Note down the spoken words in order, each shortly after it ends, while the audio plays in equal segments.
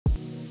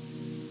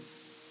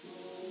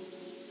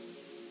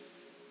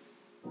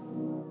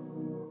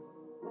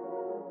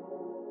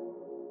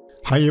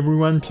Hi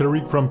everyone,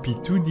 Pierrick from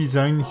P2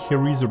 Design.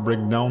 Here is a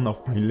breakdown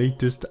of my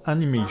latest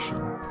animation.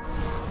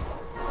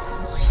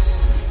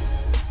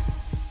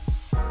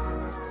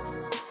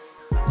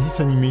 This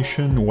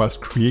animation was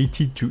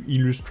created to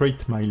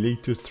illustrate my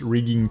latest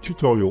rigging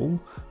tutorial.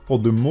 For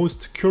the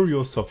most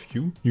curious of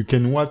you, you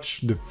can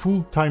watch the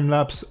full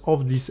time-lapse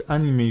of this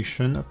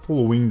animation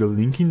following the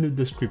link in the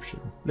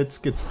description. Let's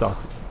get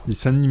started.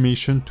 This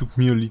animation took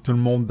me a little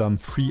more than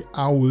 3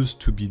 hours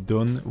to be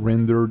done,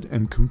 rendered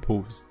and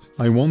composed.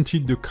 I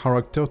wanted the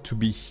character to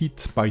be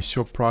hit by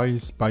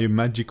surprise by a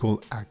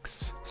magical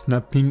axe,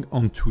 snapping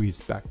onto his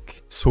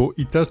back. So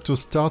it has to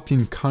start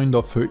in kind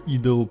of a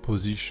idle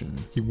position.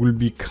 He will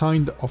be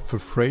kind of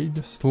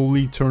afraid,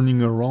 slowly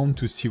turning around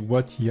to see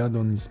what he had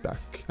on his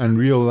back, and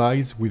realize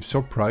with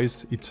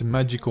surprise it's a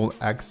magical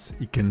axe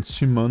he can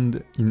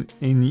summon in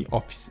any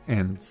of his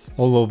hands.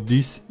 All of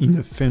this in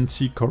a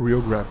fancy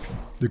choreography.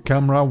 The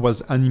camera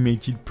was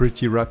animated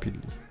pretty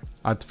rapidly.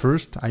 At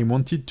first I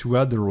wanted to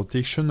add a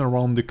rotation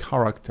around the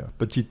character,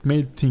 but it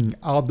made things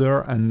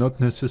harder and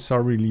not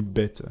necessarily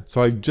better.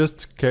 So I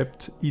just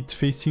kept it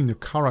facing the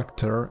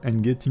character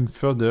and getting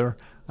further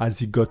as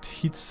he got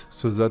hits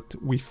so that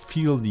we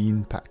feel the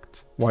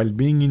impact while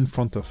being in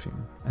front of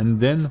him, and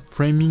then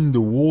framing the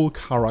whole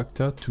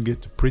character to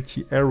get a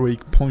pretty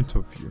heroic point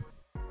of view.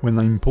 When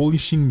I'm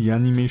polishing the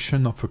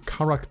animation of a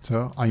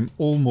character, I'm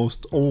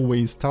almost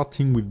always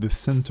starting with the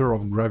center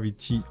of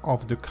gravity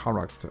of the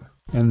character.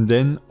 And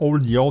then all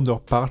the other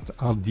parts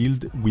are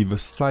dealt with a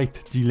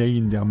slight delay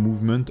in their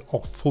movement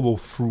or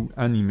follow-through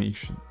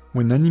animation.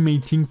 When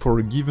animating for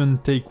a given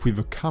take with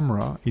a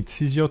camera,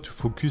 it's easier to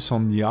focus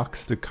on the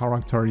arcs the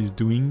character is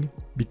doing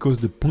because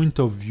the point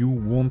of view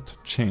won't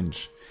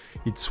change.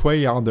 It's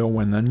way harder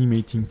when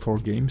animating for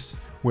games,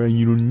 where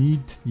you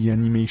need the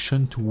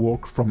animation to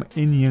work from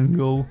any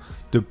angle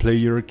the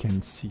player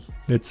can see.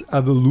 Let's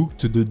have a look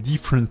to the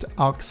different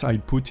arcs I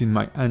put in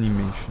my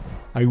animation.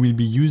 I will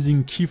be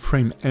using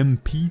keyframe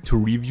MP to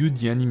review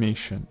the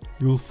animation.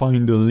 You'll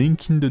find a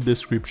link in the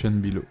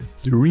description below.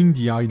 During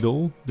the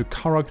idle, the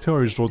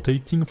character is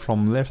rotating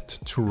from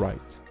left to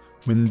right.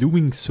 When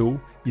doing so,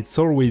 it's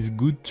always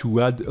good to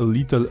add a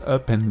little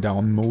up and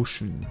down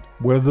motion,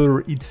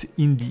 whether it's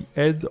in the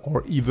head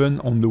or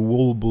even on the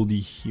whole body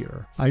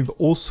here. I've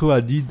also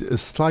added a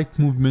slight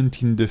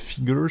movement in the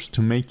figures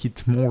to make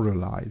it more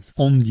alive.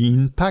 On the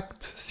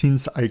impact,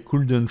 since I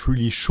couldn't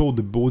really show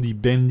the body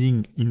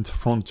bending in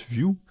front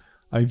view,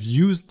 I've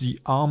used the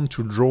arm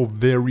to draw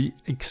very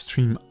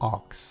extreme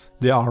arcs.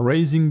 They are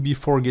raising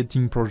before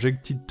getting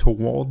projected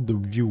toward the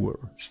viewer.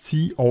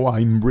 See how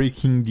I'm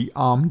breaking the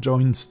arm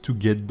joints to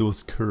get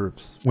those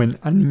curves. When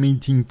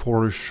animating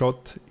for a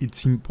shot,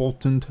 it's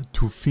important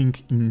to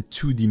think in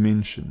 2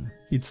 dimensions.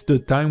 It's the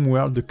time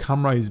where the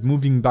camera is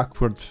moving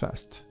backward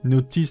fast.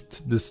 Notice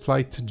the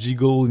slight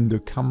jiggle in the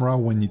camera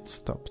when it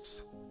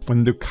stops.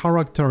 When the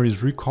character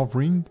is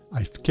recovering,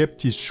 I've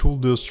kept his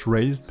shoulders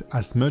raised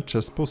as much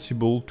as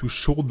possible to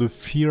show the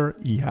fear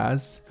he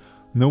has,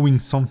 knowing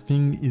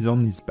something is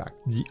on his back.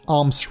 The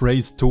arms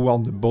raised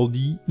toward the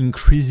body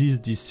increases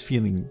this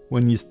feeling.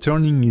 When he's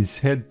turning his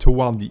head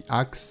toward the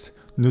axe,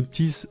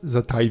 notice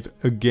that I've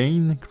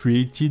again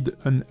created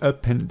an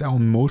up and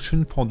down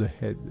motion for the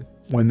head.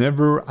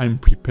 Whenever I'm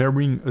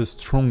preparing a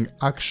strong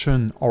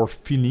action or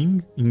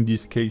feeling, in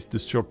this case the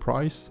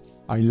surprise,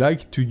 I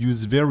like to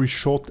use very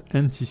short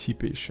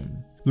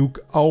anticipation.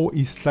 Look how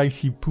he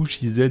slightly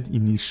pushes his head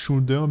in his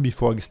shoulder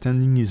before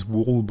extending his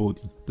whole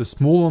body. The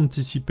small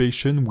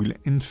anticipation will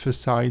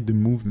emphasize the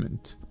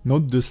movement,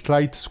 not the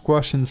slight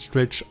squash and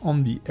stretch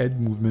on the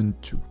head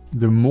movement too.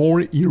 The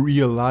more he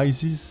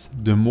realizes,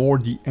 the more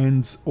the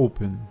hands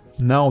open.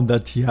 Now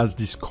that he has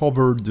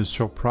discovered the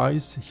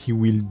surprise, he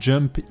will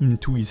jump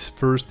into his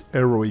first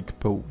heroic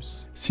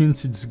pose.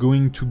 Since it's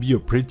going to be a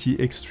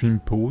pretty extreme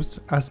pose,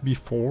 as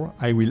before,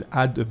 I will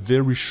add a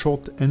very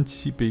short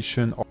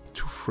anticipation of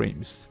 2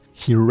 frames.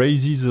 He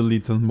raises a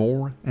little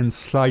more and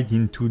slides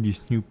into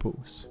this new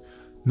pose.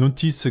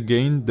 Notice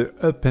again the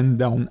up and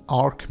down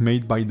arc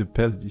made by the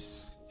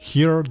pelvis.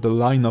 Here the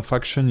line of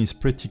action is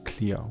pretty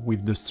clear,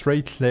 with the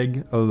straight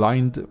leg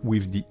aligned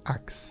with the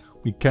axe.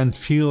 We can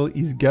feel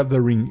he's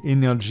gathering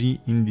energy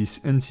in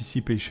this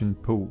anticipation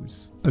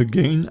pose.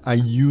 Again, I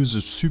use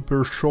a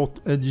super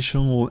short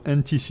additional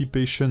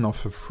anticipation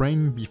of a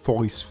frame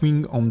before he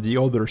swings on the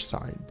other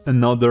side.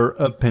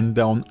 Another up and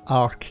down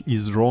arc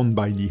is drawn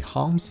by the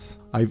arms.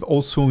 I've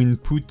also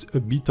input a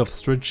bit of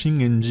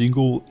stretching and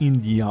jiggle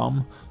in the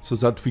arm so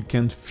that we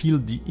can feel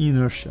the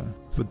inertia.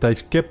 But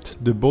I've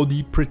kept the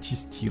body pretty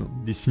still.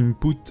 This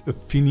input a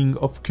feeling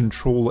of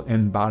control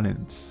and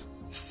balance.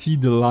 See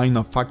the line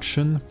of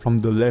action from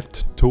the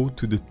left toe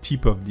to the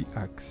tip of the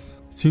axe.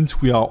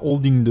 Since we are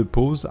holding the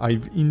pose,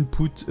 I've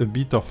input a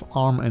bit of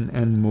arm and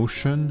hand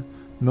motion,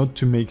 not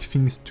to make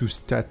things too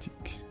static.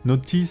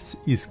 Notice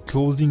he's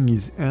closing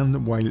his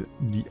hand while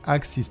the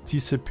axe is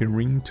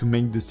disappearing to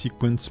make the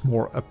sequence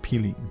more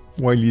appealing.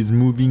 While he's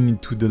moving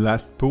into the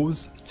last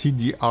pose, see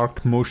the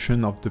arc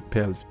motion of the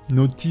pelvis.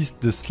 Notice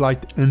the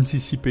slight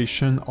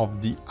anticipation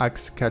of the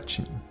axe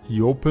catching.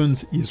 He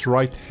opens his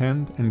right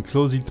hand and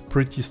closes it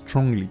pretty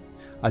strongly,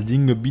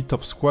 adding a bit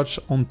of squash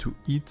onto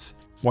it,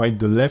 while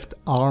the left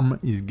arm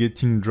is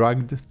getting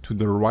dragged to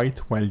the right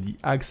while the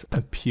axe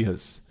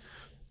appears,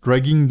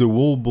 dragging the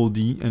whole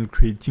body and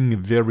creating a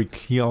very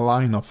clear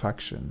line of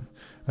action.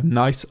 A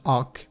nice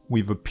arc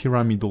with a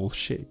pyramidal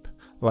shape,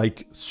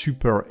 like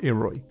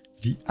superhero.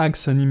 The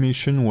axe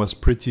animation was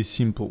pretty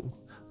simple.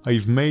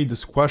 I've made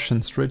squash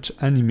and stretch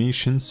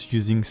animations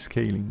using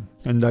scaling,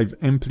 and I've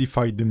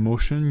amplified the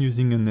motion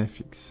using an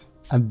FX.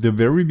 At the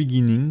very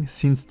beginning,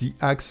 since the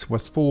axe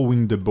was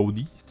following the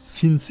body,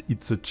 since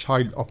it's a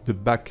child of the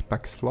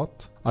backpack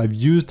slot, I've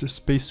used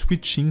space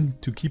switching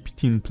to keep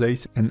it in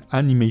place and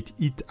animate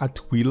it at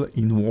will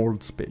in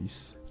world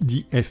space.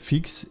 The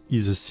FX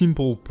is a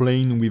simple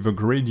plane with a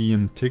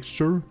gradient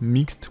texture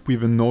mixed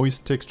with a noise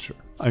texture.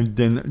 I've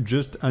then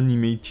just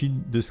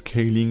animated the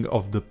scaling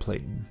of the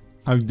plane.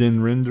 I've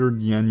then rendered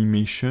the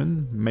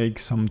animation, make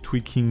some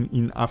tweaking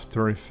in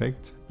After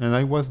Effects, and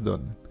I was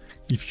done.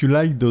 If you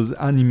like those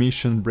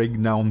animation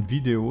breakdown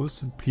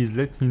videos, please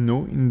let me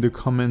know in the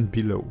comment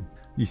below.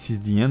 This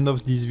is the end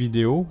of this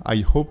video, I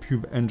hope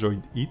you've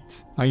enjoyed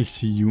it. I'll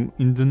see you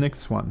in the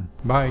next one.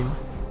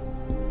 Bye!